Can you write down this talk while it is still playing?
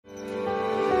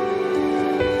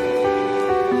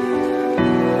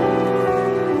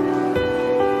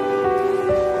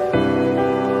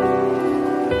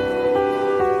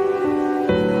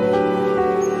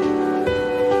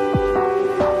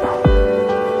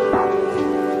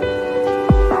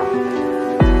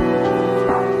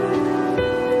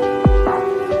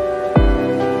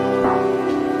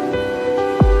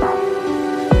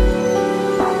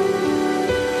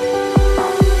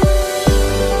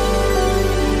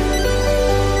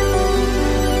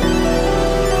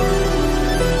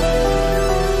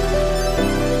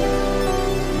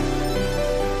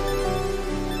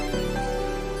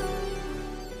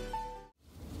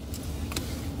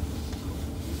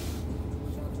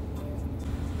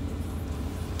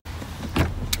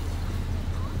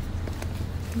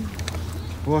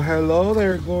Well, hello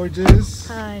there, gorgeous.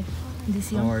 Hi.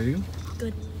 How are you?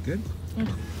 Good. Good. Yeah.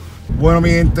 Bueno,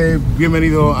 mi gente,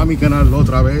 bienvenido a mi canal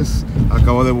otra vez.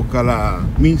 Acabo de buscar a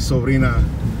mi sobrina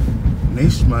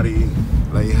Neshmari,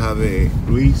 la hija de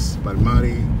Luis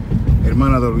Palmari,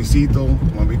 hermana de Luisito,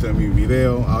 como han visto en mi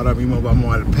video. Ahora mismo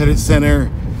vamos al Pet Center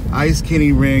Ice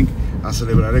Skating Rink a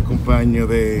celebrar el cumpleaños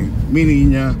de mi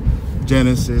niña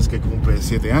Genesis, que cumple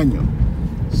 7 años.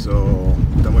 So,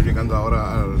 estamos llegando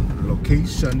ahora al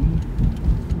location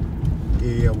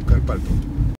y a buscar parking.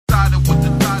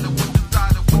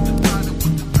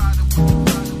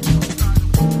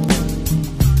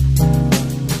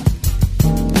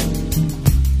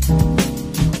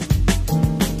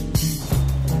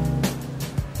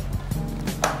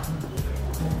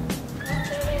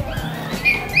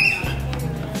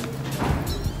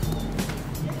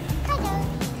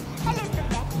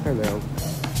 Hello.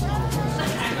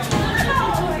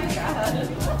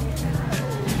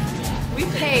 We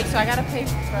paid, so I gotta pay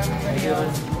for everybody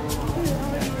else.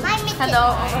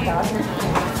 Hello.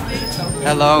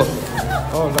 Hello.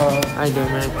 Oh, no. How you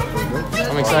doing, man?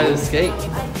 I'm excited to skate. I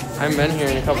haven't been here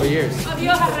in a couple of years.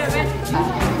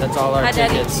 That's all our Hi,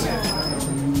 Daddy. tickets.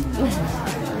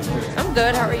 I'm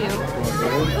good. How are you?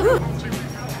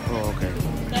 Oh, okay.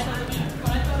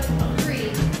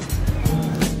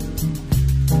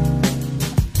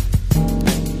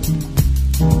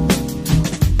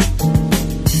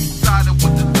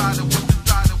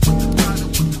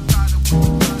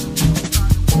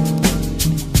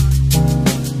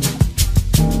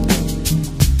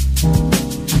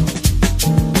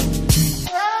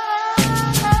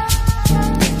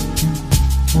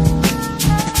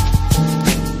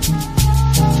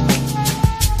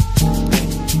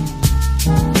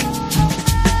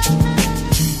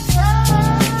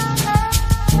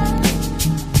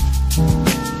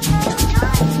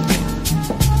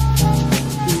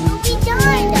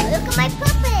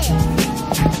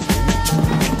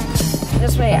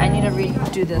 This way, I need to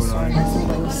redo this one. It's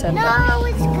loose. No,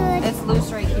 it's good. It's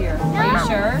loose right here. No. Are you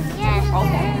sure? Yes.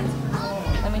 Okay.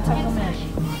 Let me tuck them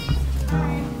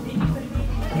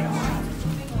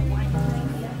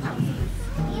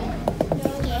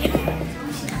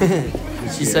in.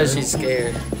 She says she's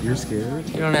scared. You're scared?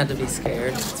 You don't have to be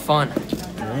scared. It's fun.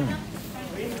 Yeah.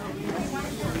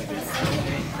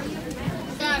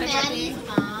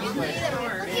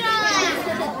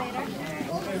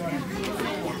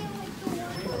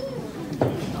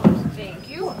 Thank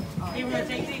you.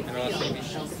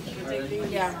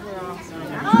 Yeah, we're awesome.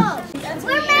 Oh,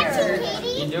 we're matching,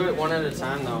 Katie. You do it one at a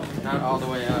time, though, not all the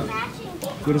way up.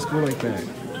 Go to school like that.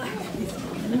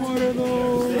 What are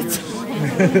those?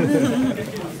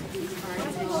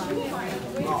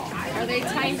 Are they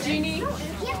tight, Jeannie?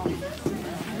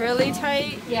 Really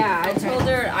tight? Yeah, I told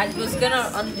her I was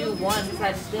gonna undo one because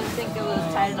I just didn't think it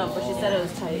was tight enough, but she said it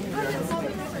was tight.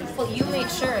 Well, you made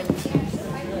sure.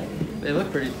 They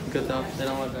look pretty good, though. They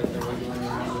don't look like they're wiggling.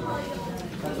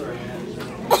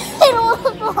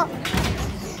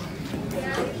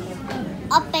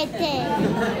 Up at there.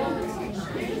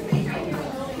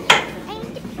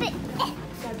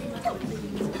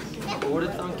 What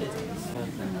did Thunk it?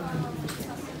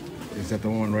 Is that the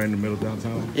one right in the middle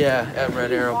downtown? Yeah, at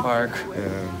Red Arrow Park.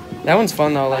 Yeah. That one's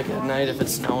fun, though, like at night if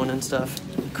it's snowing and stuff.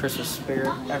 Christmas spirit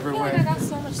I feel like I everywhere. got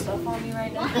so much stuff on me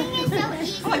right now.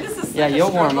 Yeah,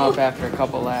 you'll warm up after a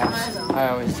couple laps. I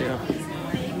always do.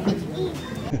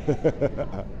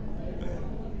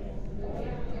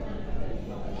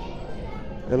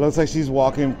 It looks like she's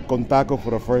walking con taco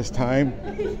for the first time.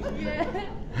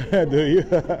 Do you?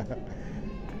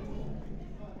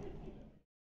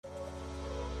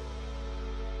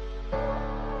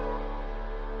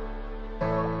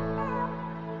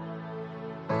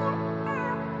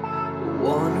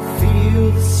 Wanna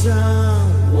feel the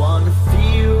sun, wanna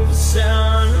feel the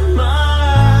sun in my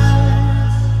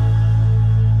eyes.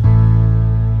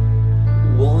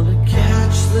 Wanna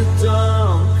catch the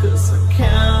dawn, 'cause I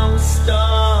can't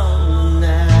stop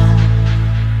now.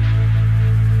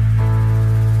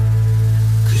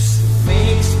 'Cause it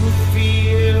makes me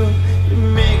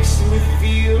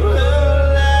feel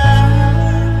alive.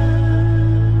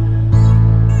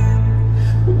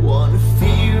 Wanna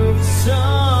feel the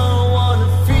sun, wanna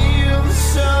feel the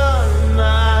sun.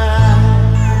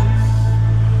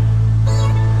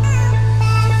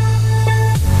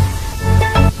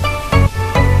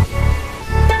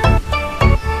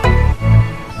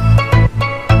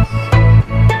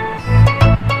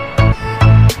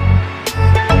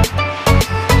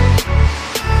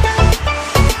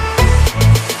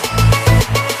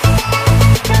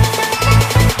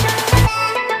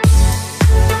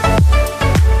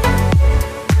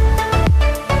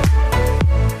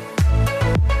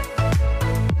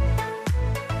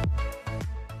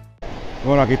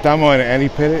 Bueno, aquí estamos en el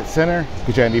Pettit Center.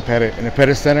 Escucha, en el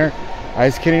Pettit Center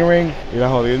Ice Skating Ring. Y la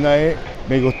jodienda es,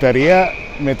 me gustaría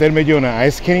meterme yo en una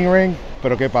Ice Skating Ring,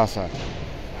 pero ¿qué pasa?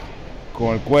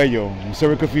 Con el cuello, un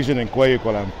severe confusion en el cuello y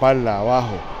con la espalda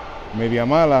abajo, media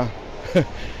mala,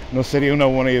 no sería una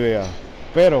buena idea.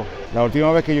 Pero la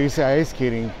última vez que yo hice ice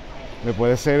skating, me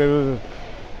puede ser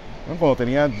cuando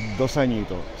tenía 2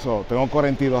 añitos. So, tengo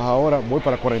 42 ahora, voy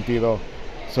para 42.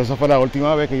 So, esa fue la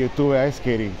última vez que yo estuve ice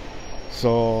skating.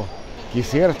 So,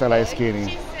 quisiera estar ice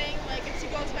skating.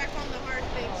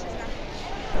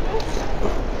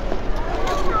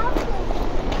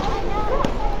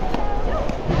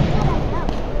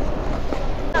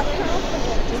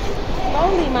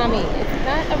 Slowly, mommy.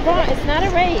 It's not a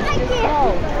race. Just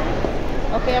slow.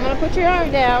 Okay, I'm gonna put your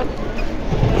arm down. Why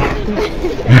don't you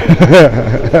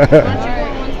go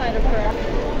on one side of her?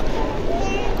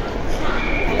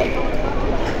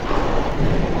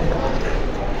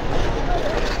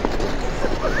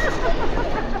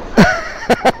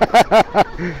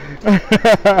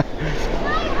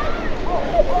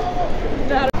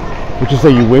 Would you say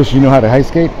you wish you knew how to ice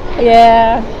skate?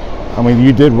 Yeah. I mean,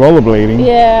 you did rollerblading.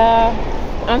 Yeah.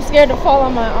 I'm scared to fall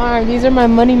on my arm. These are my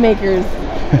money makers.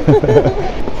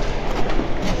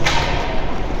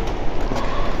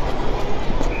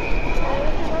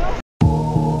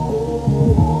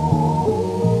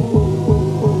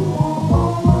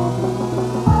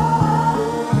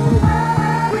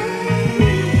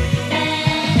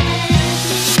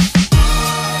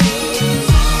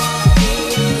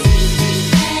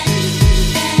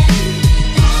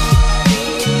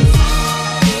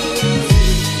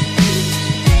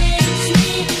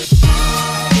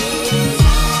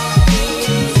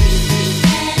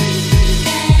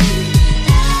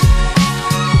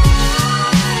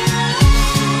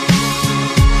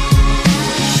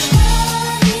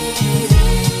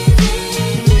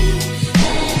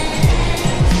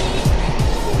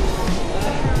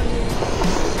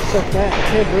 So fat, I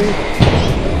can't breathe.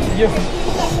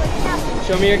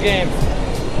 Show me your game.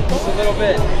 Just a little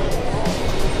bit.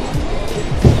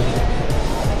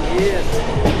 Yes.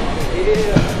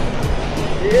 Yes.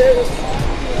 Yes.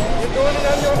 You're doing it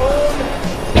on your own.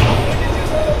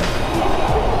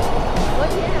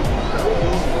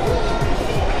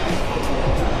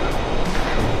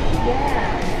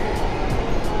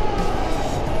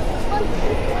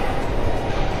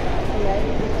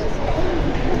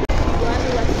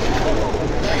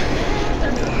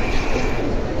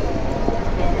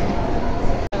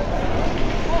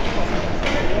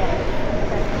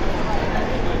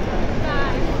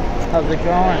 How's it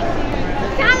going?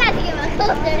 Try not to get my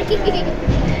clothes dirty.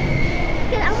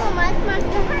 Because I want my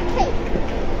monster heart cake.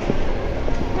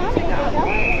 That's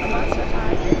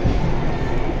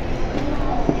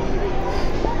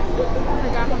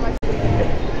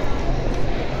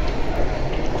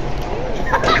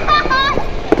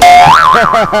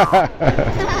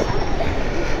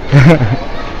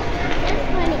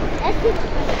funny. That's super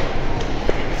funny.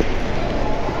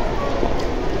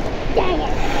 Dang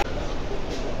it.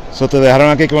 So, te dejaron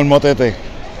aquí con el motete.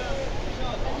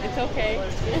 It's okay.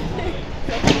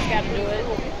 Somebody's got to do it.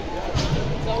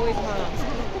 It's always mom.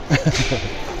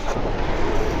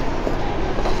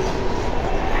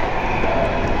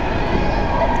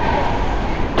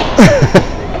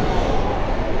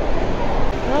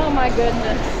 Oh my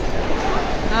goodness.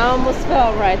 I almost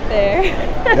fell right there.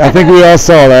 I think we all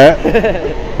saw that.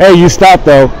 Hey, you stopped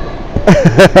though.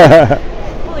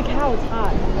 Holy cow, it's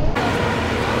hot.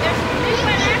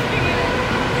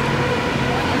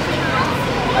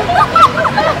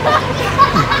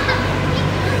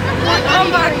 Oh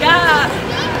my god.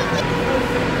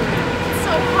 It's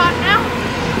so hot now.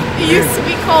 It used to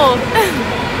be cold.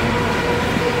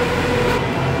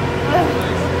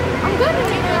 I'm good at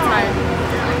taking the time.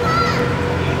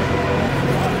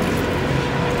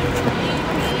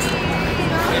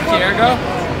 Did Kiara go?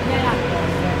 Yeah.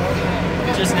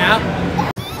 Just now?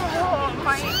 Oh,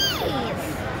 my.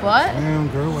 What? Damn,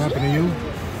 girl, what happened to you?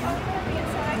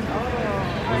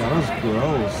 Oh, that was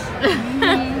gross.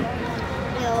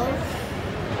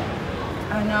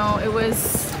 I know,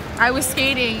 I was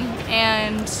skating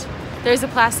and there's a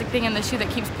plastic thing in the shoe that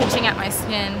keeps pinching at my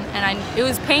skin and it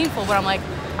was painful, but I'm like,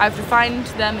 I have to find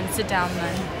them and sit down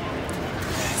then.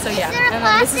 So yeah, and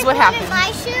then this is what happened. Is there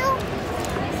a plastic one in my shoe?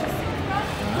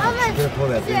 Mama, You're gonna pull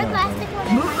that is there a thing out, plastic one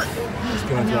in my shoe? It's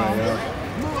gonna dry out.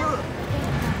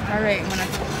 Alright,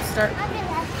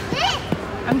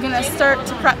 I'm gonna start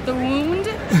to prep the wound.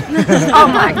 Oh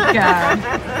my god.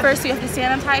 First we have to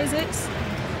sanitize it.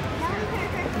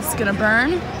 This is gonna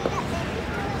burn.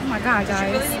 Oh my god,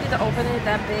 guys. You really needed to open it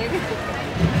that big?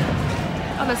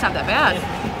 Oh, that's not that bad.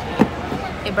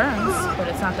 It burns, but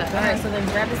it's not that bad. Alright, so then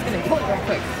grab this and pull it real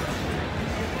quick.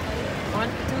 1,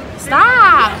 2, 3.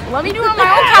 Stop! Let me do it on my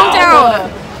own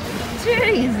countdown.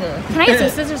 Jesus. Can I get some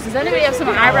scissors? Does anybody have some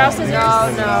eyebrow scissors? No.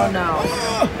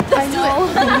 Let's do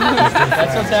it.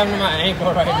 That's what's happening to my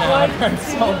ankle right now. It hurts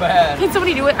so bad. Can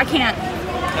somebody do it? I can't.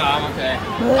 No, I'm okay.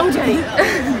 Oh, Jenny.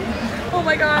 Oh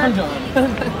my god. I'm done.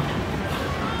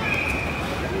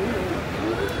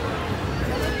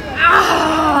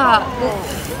 Ah!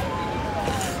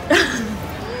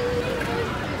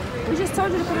 We just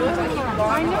told you to put it in the car.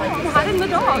 I know. I'm hiding the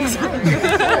dogs.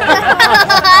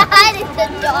 Hiding the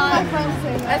dog.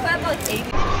 I thought like 80.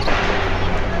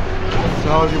 So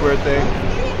how was your birthday?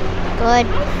 Good.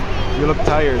 You look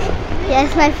tired.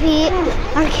 Yes, my feet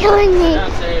are killing me.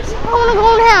 Downstairs. I want to go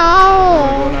You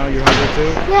now. now? You're hungry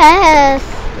too? Yes.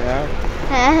 Yeah?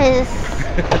 Yes.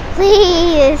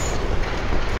 Please.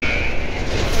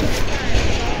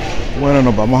 Bueno,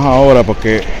 nos vamos ahora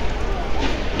porque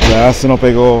ya se nos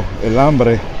pegó el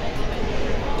hambre.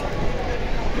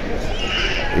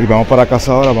 Y vamos para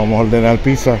casa ahora, vamos a ordenar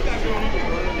pizza.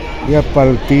 Y a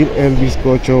partir el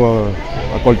bizcocho,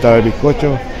 a cortar el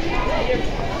bizcocho,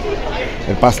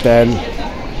 el pastel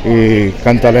y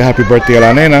cantarle happy birthday a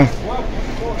la nena.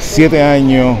 7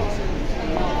 años,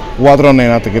 4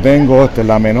 nenas que tengo, esta es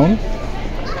la menor.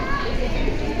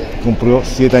 Cumplió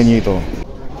 7 añitos.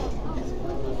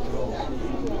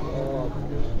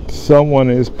 Someone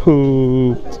is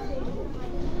pooped.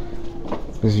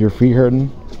 Is your feet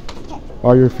hurting?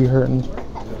 Are your feet hurting?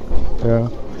 Yeah.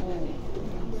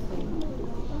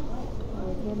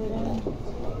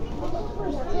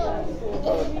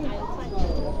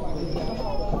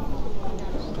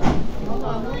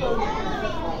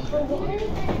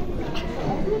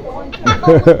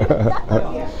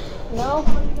 No.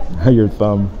 Your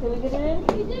thumb.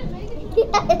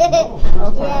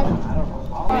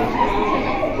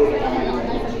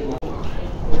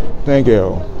 Thank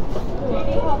you.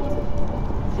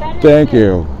 Thank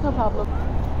you. No problem.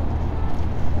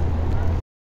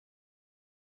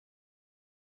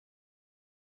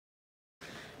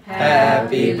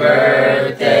 Happy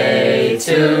birthday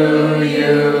to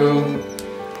you.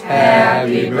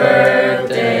 Happy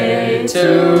birthday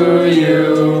to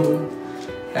you.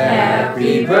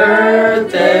 Happy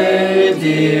birthday,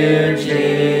 dear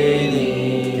Jeannie.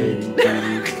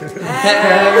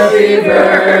 Happy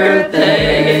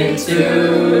birthday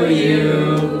to you.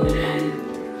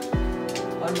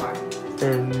 One more.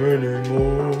 And many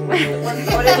more.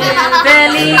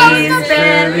 Feliz,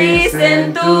 feliz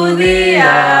en tu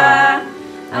día.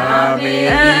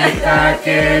 Amiguita,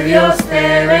 que Dios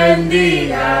te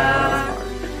bendiga.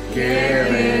 Que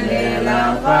reine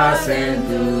la paz en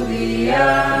tu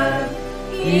día.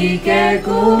 Y que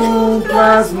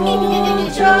cumplas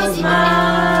muchos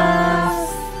más.